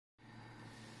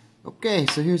Okay,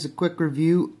 so here's a quick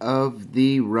review of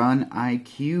the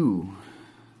RunIQ.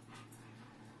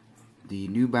 The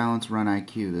New Balance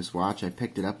RunIQ. This watch, I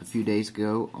picked it up a few days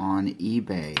ago on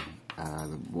eBay.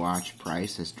 The watch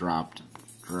price has dropped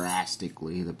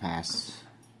drastically the past,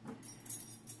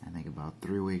 I think about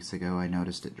 3 weeks ago, I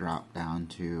noticed it dropped down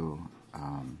to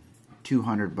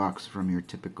 $200 from your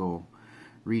typical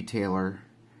retailer.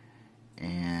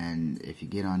 And if you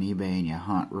get on eBay and you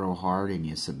hunt real hard and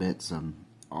you submit some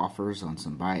offers on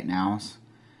some buy it nows,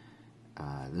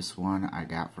 this one I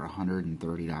got for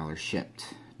 $130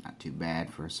 shipped. Not too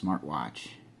bad for a smartwatch.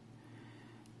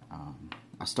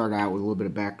 I'll start out with a little bit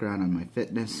of background on my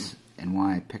fitness and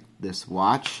why I picked this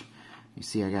watch. You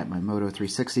see I got my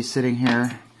Moto360 sitting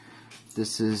here.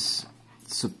 This is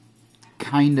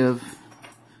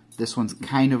this one's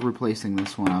kind of replacing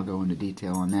this one. I'll go into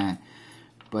detail on that.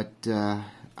 But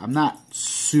I'm not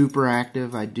super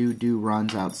active. I do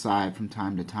runs outside from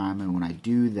time to time, and when I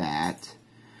do that,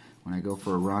 when I go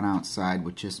for a run outside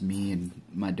with just me and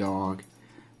my dog,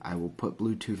 I will put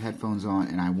Bluetooth headphones on,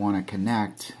 and I want to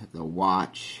connect the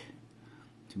watch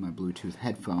to my Bluetooth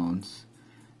headphones,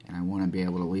 and I want to be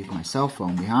able to leave my cell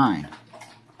phone behind.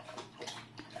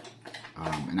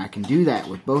 And I can do that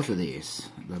with both of these.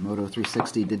 The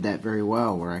Moto360 did that very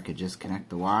well, where I could just connect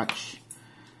the watch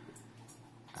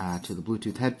to the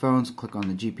Bluetooth headphones, click on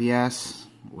the GPS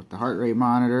with the heart rate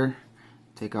monitor,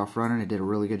 take off running. It did a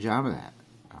really good job of that.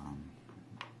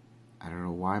 I don't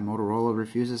know why Motorola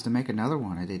refuses to make another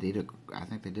one. I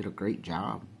think they did a great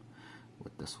job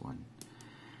with this one.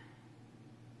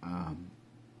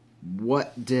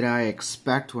 What did I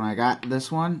expect when I got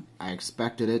this one? I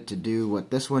expected it to do what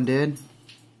this one did,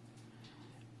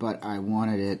 but I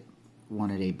wanted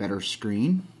a better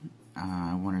screen.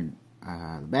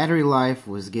 The battery life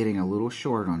was getting a little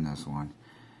short on this one,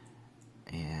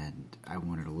 and I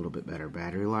wanted a little bit better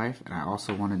battery life, and I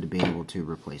also wanted to be able to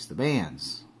replace the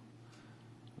bands,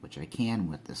 which I can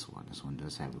with this one. This one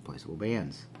does have replaceable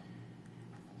bands.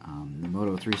 The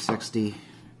Moto360,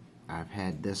 I've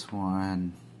had this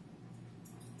one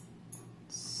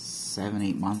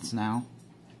 7-8 months now.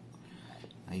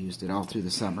 I used it all through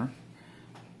the summer.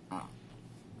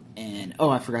 And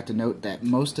I forgot to note that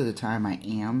most of the time I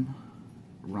am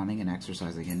running and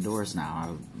exercising indoors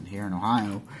now. I'm here in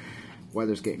Ohio.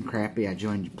 Weather's getting crappy. I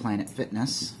joined Planet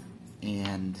Fitness,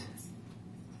 and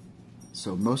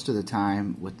so most of the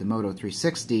time with the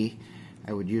Moto360,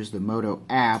 I would use the Moto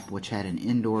app, which had an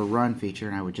indoor run feature,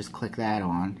 and I would just click that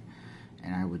on,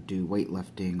 and I would do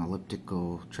weightlifting,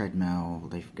 elliptical, treadmill.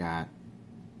 They've got,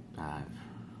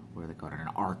 what do they call it, an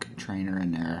arc trainer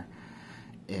in there.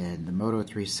 And the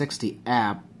Moto360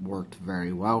 app worked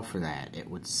very well for that. It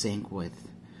would sync with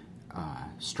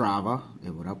Strava. It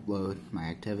would upload my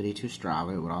activity to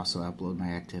Strava. It would also upload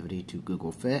my activity to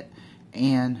Google Fit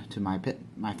and to my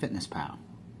Fitness Pal.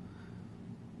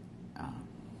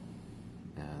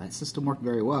 That system worked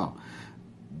very well.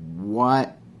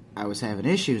 What I was having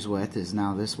issues with is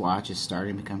now this watch is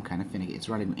starting to become kind of finicky. It's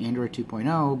running Android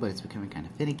 2.0, but it's becoming kind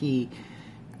of finicky.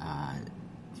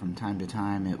 From time to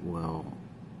time it will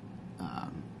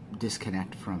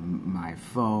disconnect from my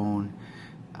phone.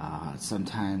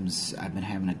 Sometimes I've been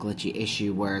having a glitchy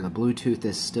issue where the Bluetooth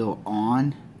is still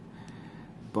on,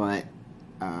 but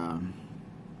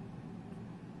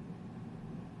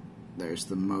there's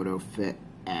the Moto Fit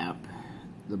app.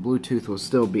 The Bluetooth will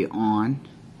still be on,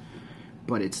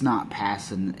 but it's not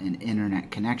passing an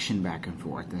internet connection back and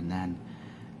forth, and then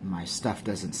my stuff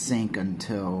doesn't sync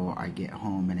until I get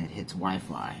home and it hits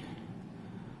Wi-Fi.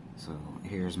 So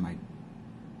here's my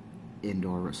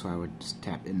indoor, so I would just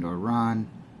tap indoor run,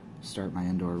 start my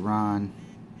indoor run,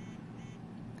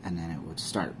 and then it would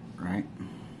start, right?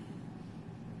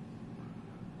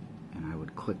 And I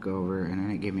would click over, and then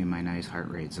it gave me my nice heart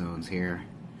rate zones here.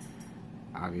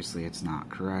 Obviously it's not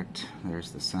correct.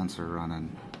 There's the sensor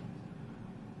running.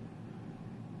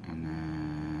 And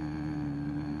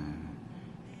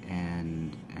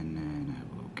then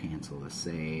I will cancel the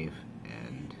save,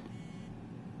 and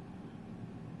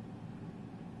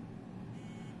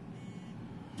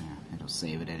it'll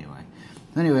save it anyway.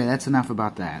 Anyway, that's enough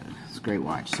about that. It's a great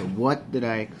watch. So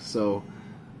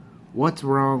what's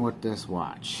wrong with this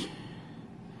watch?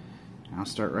 I'll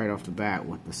start right off the bat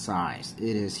with the size.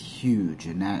 It is huge,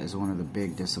 and that is one of the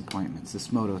big disappointments. This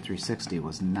Moto360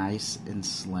 was nice and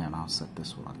slim. I'll set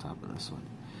this one on top of this one.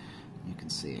 You can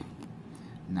see.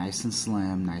 Nice and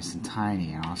slim, nice and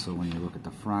tiny. And also when you look at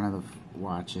the front of the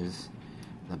watches,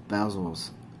 the bezels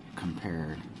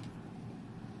compared.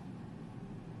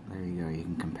 There you go, you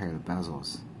can compare the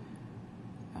bezels.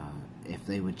 if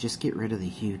they would just get rid of the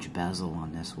huge bezel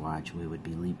on this watch, we would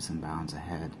be leaps and bounds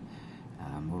ahead.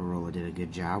 Motorola did a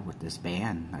good job with this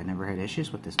band. I never had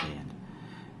issues with this band.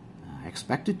 I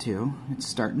expected to. It's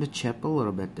starting to chip a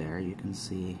little bit there. You can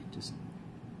see just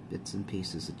bits and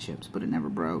pieces of chips, but it never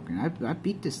broke. And I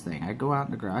beat this thing. I go out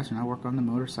in the garage and I work on the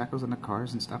motorcycles and the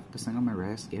cars and stuff with this thing on my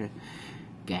wrist, get it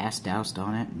gas doused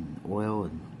on it, and oil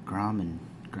and grime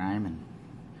and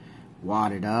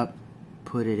wad it up,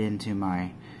 put it into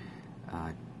my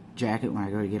jacket when I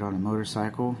go to get on a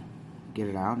motorcycle, get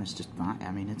it out, and it's just fine.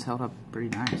 I mean, it's held up pretty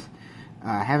nice.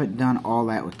 I haven't done all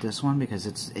that with this one because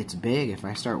it's big. If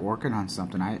I start working on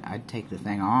something, I'd take the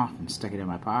thing off and stick it in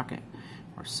my pocket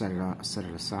or set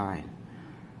it aside.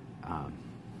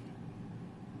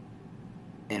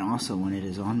 And also when it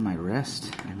is on my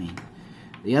wrist, I mean,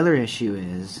 the other issue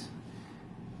is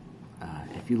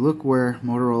if you look where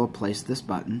Motorola placed this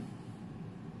button,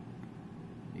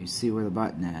 you see where the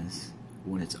button is.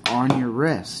 When it's on your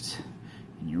wrist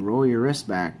and you roll your wrist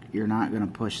back, you're not going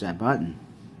to push that button.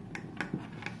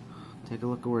 Take a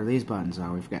look at where these buttons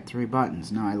are. We've got 3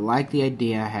 buttons. Now I like the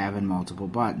idea of having multiple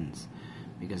buttons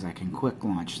because I can quick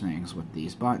launch things with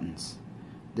these buttons.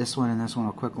 This one and this one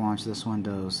will quick launch. This one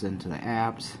goes into the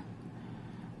apps.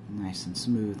 Nice and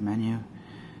smooth menu.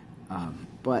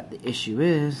 But the issue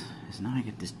is now I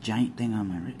get this giant thing on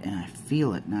my wrist and I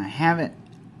feel it. Now I haven't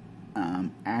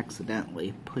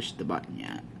accidentally pushed the button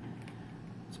yet.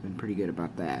 It's been pretty good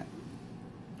about that.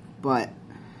 But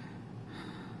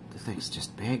the thing's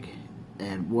just big.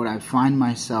 And what I find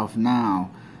myself now,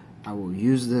 I will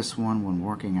use this one when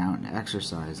working out and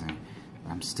exercising.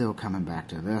 I'm still coming back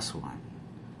to this one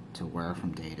to wear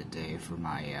from day to day for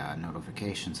my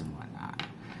notifications and whatnot.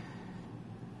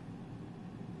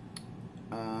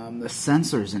 The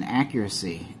sensors and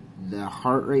accuracy. The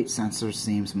heart rate sensor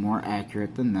seems more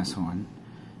accurate than this one.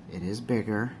 It is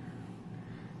bigger.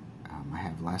 I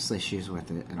have less issues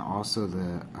with it, and also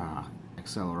the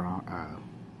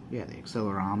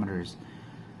accelerometers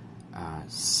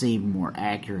seem more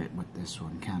accurate with this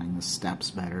one, counting the steps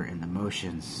better and the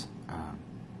motions.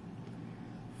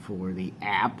 For the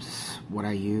apps, what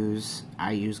I use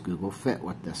Google Fit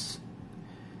with this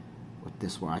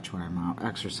watch when I'm out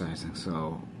exercising.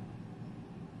 So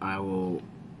I will,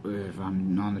 if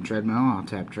I'm on the treadmill, I'll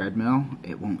tap treadmill.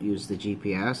 It won't use the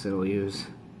GPS. It'll use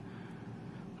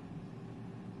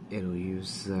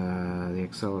the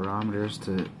accelerometers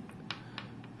to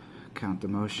count the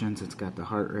motions. It's got the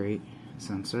heart rate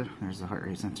sensor. There's the heart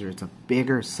rate sensor. It's a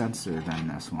bigger sensor than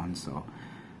this one, so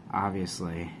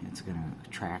obviously it's going to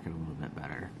track it a little bit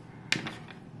better.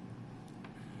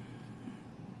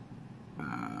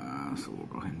 So we'll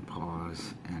go ahead and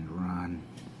pause and run.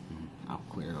 I'll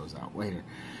clear those out later.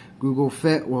 Google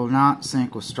Fit will not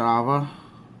sync with Strava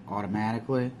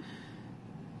automatically,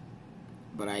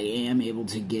 but I am able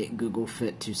to get Google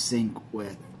Fit to sync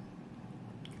with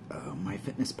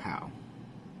MyFitnessPal,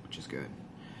 which is good.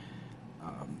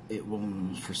 It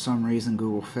will, for some reason,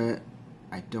 Google Fit,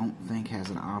 I don't think has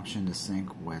an option to sync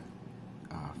with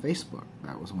Facebook.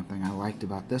 That was one thing I liked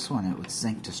about this one. It would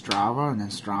sync to Strava, and then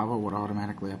Strava would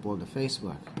automatically upload to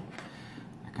Facebook.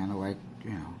 I kind of like, you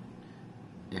know,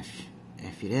 if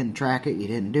you didn't track it, you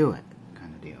didn't do it,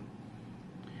 kind of deal.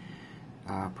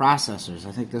 Processors.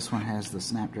 I think this one has the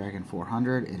Snapdragon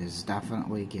 400. It is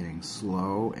definitely getting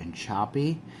slow and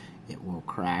choppy. It will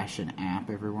crash an app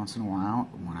every once in a while.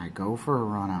 When I go for a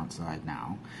run outside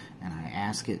now, and I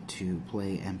ask it to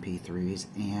play MP3s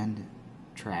and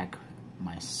track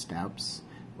my steps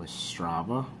with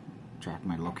Strava, track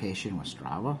my location with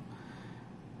Strava,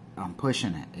 I'm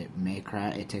pushing it. It may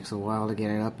crash. It takes a while to get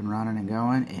it up and running and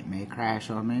going. It may crash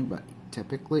on me, but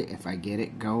typically if I get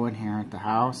it going here at the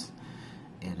house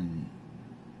and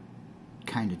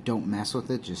kind of don't mess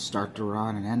with it, just start to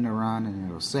run and end the run, and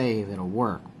it'll save, it'll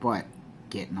work. But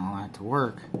getting all that to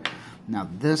work. Now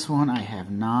this one I have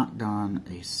not done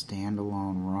a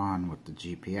standalone run with the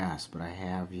GPS, but I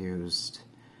have used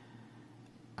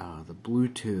the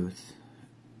Bluetooth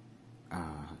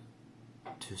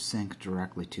to sync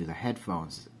directly to the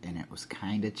headphones, and it was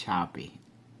kind of choppy.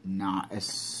 Not as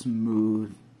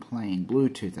smooth playing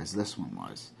Bluetooth as this one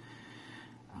was.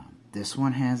 This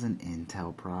one has an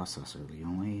Intel processor, the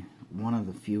only one of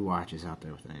the few watches out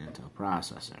there with an Intel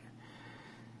processor.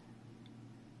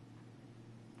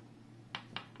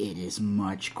 It is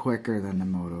much quicker than the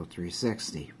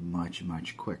Moto360,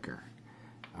 much quicker.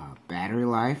 Battery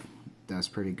life does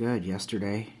pretty good.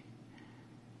 Yesterday,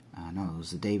 no, it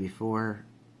was the day before,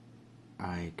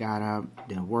 I got up,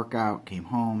 did a workout, came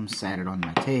home, sat it on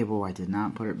my table. I did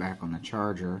not put it back on the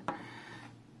charger.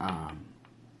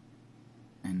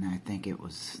 And I think that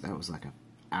was like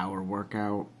 8-hour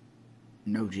workout,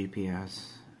 no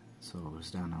GPS, so it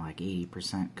was down to like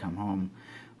 80%. Come home,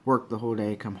 work the whole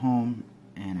day, come home,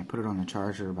 and I put it on the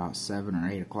charger about 7 or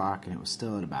 8 o'clock, and it was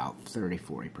still at about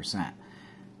 30-40%.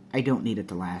 I don't need it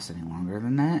to last any longer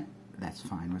than that. That's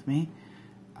fine with me.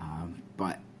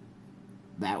 But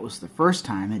that was the first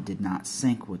time it did not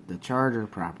sync with the charger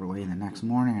properly, and the next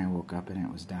morning I woke up and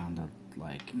it was down to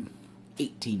like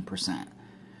 18%.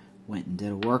 Went and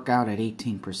did a workout at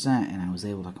 18%, and I was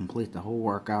able to complete the whole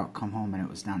workout, come home, and it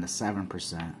was down to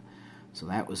 7%. So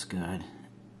that was good.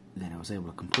 Then I was able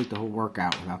to complete the whole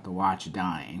workout without the watch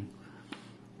dying.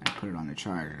 I put it on the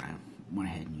charger, and I went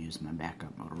ahead and used my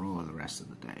backup Motorola the rest of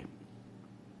the day.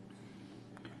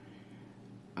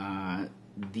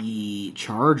 The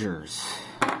chargers,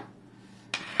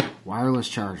 wireless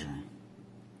charging,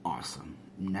 awesome.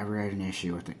 Never had an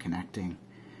issue with it connecting,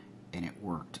 and it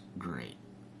worked great.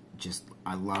 Just,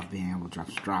 I love being able to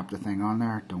just drop the thing on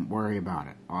there. Don't worry about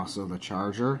it. Also, the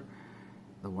charger,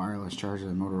 the wireless charger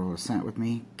that Motorola sent with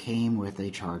me, came with a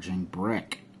charging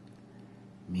brick.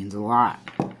 Means a lot.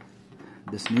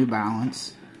 This New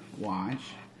Balance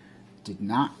watch did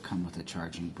not come with a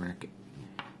charging brick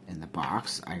in the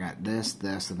box. I got this,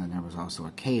 and then there was also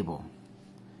a cable.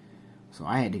 So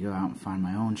I had to go out and find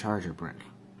my own charger brick.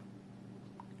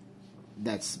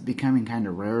 That's becoming kind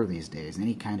of rare these days.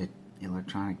 Any kind of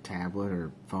electronic tablet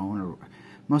or phone, or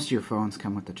most of your phones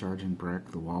come with the charging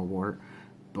brick, the wall wart,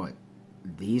 but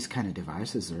these kind of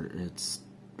devices it's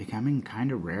becoming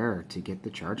kind of rare to get the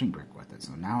charging brick with it.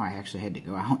 So now I actually had to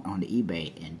go out onto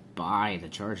eBay and buy the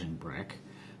charging brick,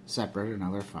 separate,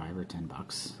 another $5 or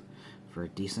 $10 for a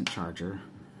decent charger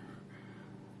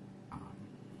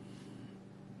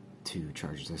to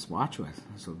charge this watch with.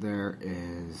 So there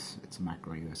is, it's a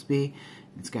micro USB.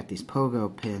 It's got these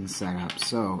pogo pins set up,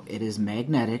 so it is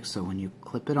magnetic, so when you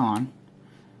clip it on,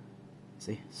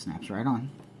 see, snaps right on.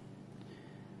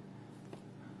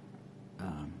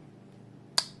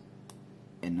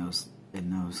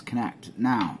 And those connect.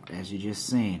 Now, as you just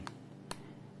seen,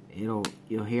 you'll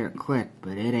hear it click,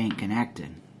 but it ain't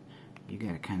connected. You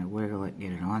gotta kind of wiggle it,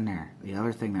 get it on there. The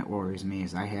other thing that worries me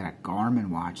is I had a Garmin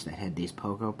watch that had these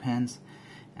pogo pins,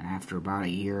 and after about a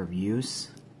year of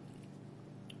use,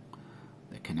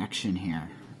 the connection here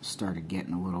started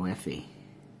getting a little iffy.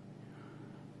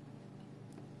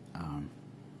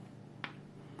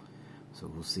 So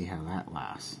we'll see how that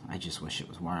lasts. I just wish it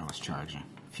was wireless charging.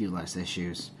 A few less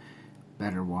issues,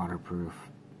 better waterproof,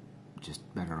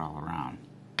 just better all around.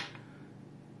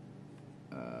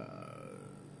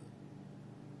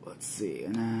 Let's see,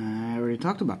 and I already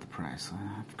talked about the price.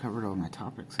 I've covered all my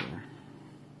topics here.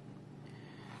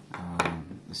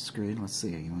 The screen, let's see,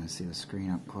 you want to see the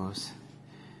screen up close?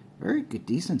 Very good,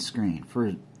 decent screen.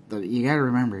 You got to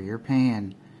remember, you're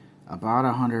paying about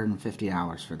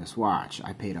 $150 for this watch.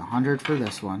 I paid $100 for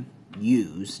this one,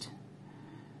 used,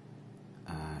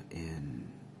 in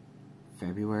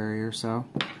February or so.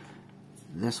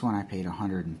 This one I paid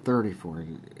 $130 for.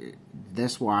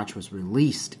 This watch was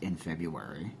released in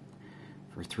February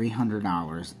for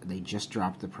 $300. They just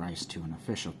dropped the price to an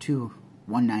official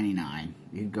 $199.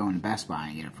 You can go into Best Buy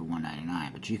and get it for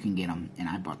 $199, but you can get them, and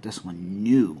I bought this one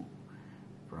new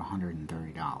for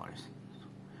 $130.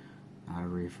 Not a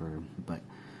refurb, but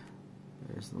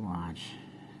there's the watch.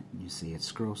 You see it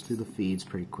scrolls through the feeds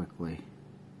pretty quickly.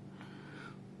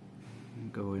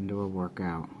 Go into a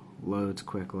workout, loads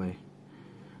quickly.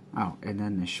 Oh, and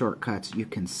then the shortcuts, you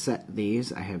can set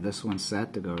these. I have this one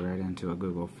set to go right into a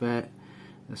Google Fit.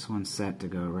 This one's set to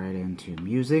go right into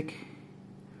music.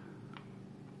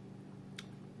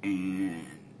 And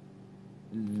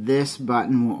this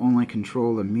button will only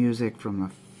control the music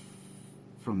from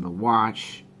the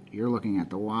watch. You're looking at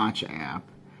the watch app,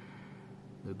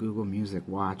 the Google Music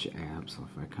Watch app. So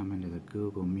if I come into the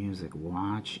Google Music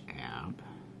Watch app,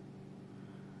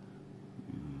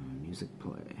 music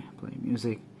play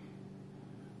music,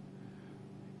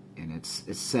 and it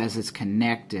says it's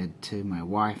connected to my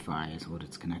Wi-Fi is what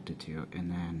it's connected to, and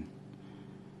then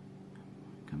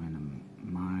come into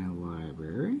my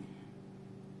library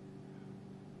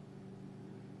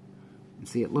and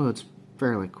see it loads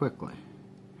fairly quickly.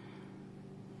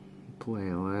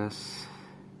 Playlist,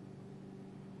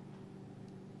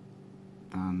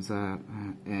 thumbs up,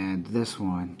 and this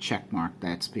one check mark.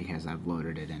 That's because I've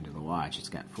loaded it into the watch. It's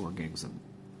got 4 gigs of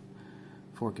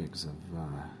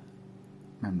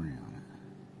memory on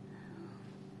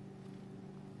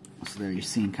it. So there you've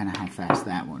seen kind of how fast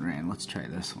that one ran. Let's try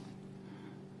this one.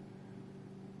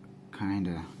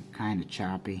 Kinda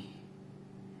choppy.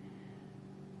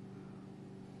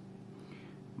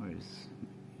 Where's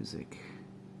music?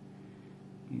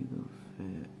 Google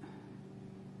Fit.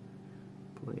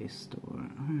 Store.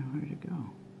 Oh, where'd it go?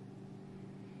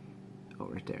 Oh,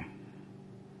 right there.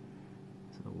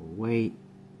 So we'll wait.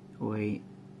 Are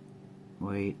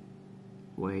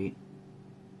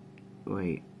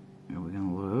we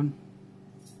gonna load?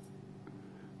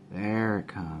 There it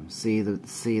comes. See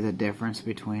the difference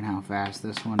between how fast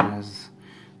this one is.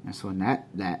 This one,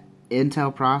 that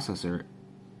Intel processor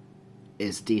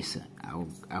is decent. I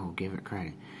will give it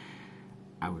credit.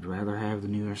 I would rather have the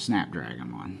newer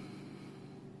Snapdragon one.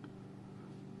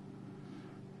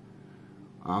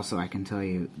 Also, I can tell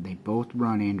you, they both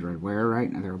run Android Wear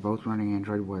right now. They're both running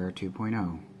Android Wear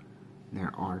 2.0.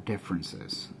 There are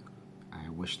differences. I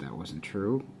wish that wasn't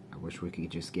true. I wish we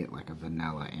could just get like a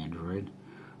vanilla Android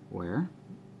Wear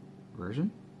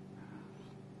version.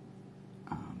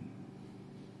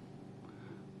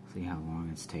 See how long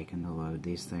it's taken to load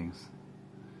these things.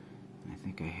 I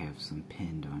think I have some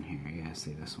pinned on here. Yeah,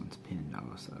 see, this one's pinned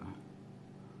also.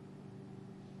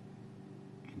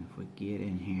 And if we get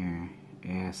in here,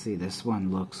 yeah, see, this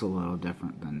one looks a little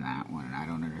different than that one, and I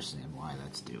don't understand why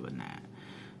that's doing that.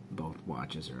 Both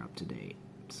watches are up to date.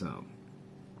 So,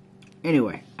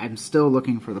 anyway, I'm still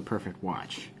looking for the perfect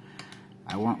watch.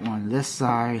 I want one this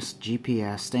size,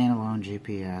 GPS, standalone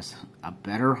GPS, a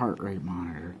better heart rate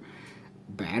monitor,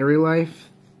 battery life.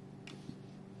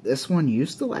 This one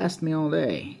used to last me all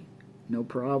day, no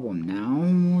problem.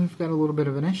 Now we've got a little bit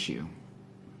of an issue.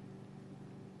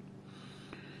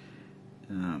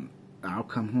 I'll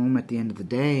come home at the end of the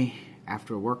day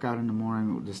after a workout in the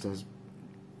morning,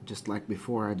 just like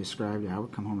before I described it. I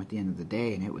would come home at the end of the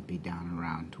day and it would be down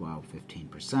around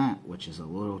 12-15%, which is a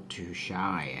little too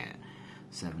shy at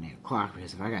 7-8 o'clock,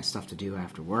 because if I got stuff to do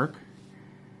after work,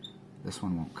 this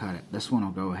one won't cut it. This one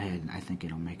will go ahead, and I think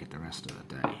it'll make it the rest of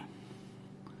the day.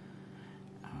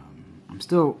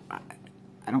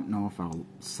 I don't know if I'll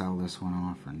sell this one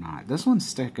off or not. This one's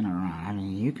sticking around. I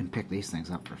mean, you can pick these things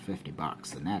up for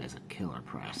 $50, and that is a killer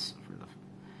price for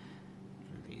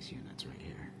these units right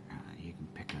here. You can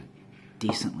pick a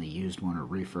decently used one or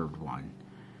refurbed one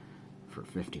for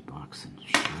 $50, and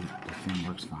shoot, the thing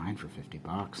works fine for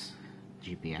 $50.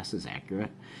 GPS is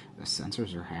accurate. The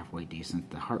sensors are halfway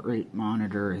decent. The heart rate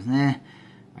monitor is I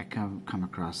come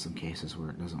across some cases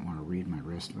where it doesn't want to read my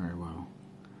wrist very well.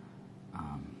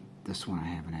 This one I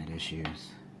haven't had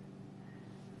issues.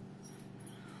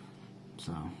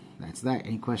 So that's that.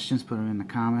 Any questions, put them in the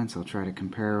comments. I'll try to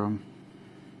compare them.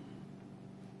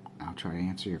 I'll try to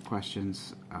answer your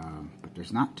questions. But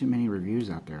there's not too many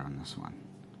reviews out there on this one.